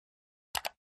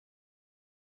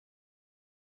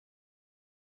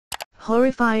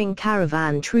Horrifying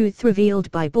caravan truth revealed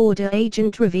by border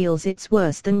agent reveals it's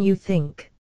worse than you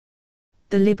think.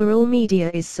 The liberal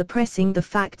media is suppressing the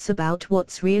facts about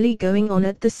what's really going on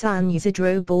at the San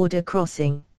Isidro border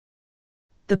crossing.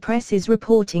 The press is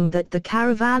reporting that the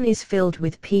caravan is filled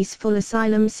with peaceful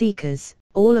asylum seekers,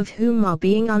 all of whom are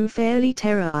being unfairly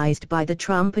terrorized by the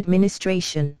Trump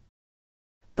administration.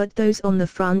 But those on the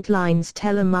front lines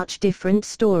tell a much different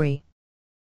story.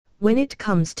 When it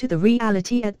comes to the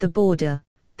reality at the border,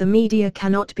 the media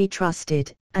cannot be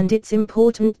trusted, and it's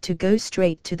important to go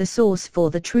straight to the source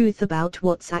for the truth about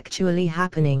what's actually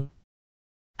happening.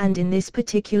 And in this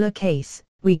particular case,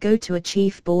 we go to a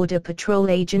chief border patrol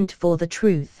agent for the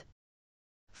truth.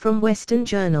 From Western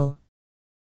Journal.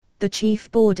 The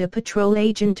chief border patrol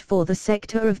agent for the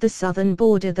sector of the southern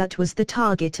border that was the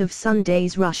target of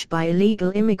Sunday's rush by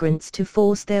illegal immigrants to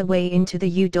force their way into the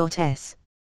U.S.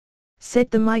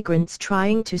 said the migrants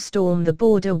trying to storm the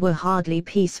border were hardly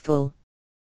peaceful.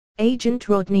 Agent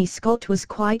Rodney Scott was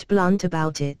quite blunt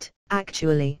about it,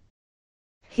 actually.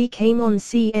 He came on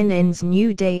CNN's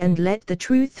New Day and let the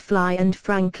truth fly, and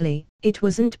frankly, it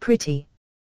wasn't pretty.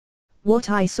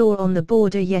 What I saw on the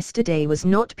border yesterday was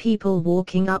not people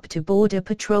walking up to Border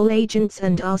Patrol agents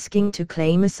and asking to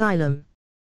claim asylum.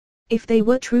 If they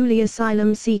were truly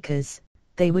asylum seekers,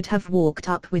 they would have walked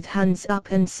up with hands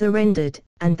up and surrendered,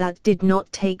 and that did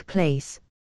not take place.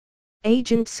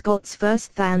 Agent Scott's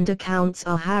first-hand accounts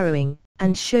are harrowing,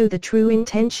 and show the true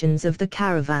intentions of the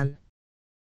caravan.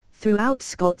 Throughout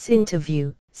Scott's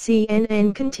interview,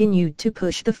 CNN continued to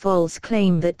push the false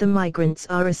claim that the migrants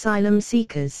are asylum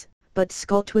seekers, but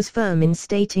Scott was firm in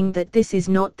stating that this is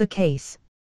not the case.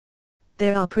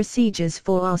 There are procedures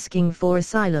for asking for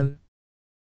asylum.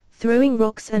 Throwing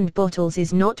rocks and bottles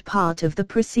is not part of the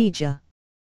procedure.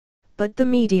 But the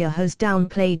media has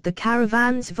downplayed the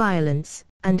caravan's violence,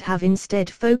 and have instead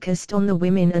focused on the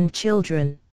women and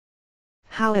children.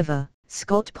 However,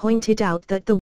 Scott pointed out that the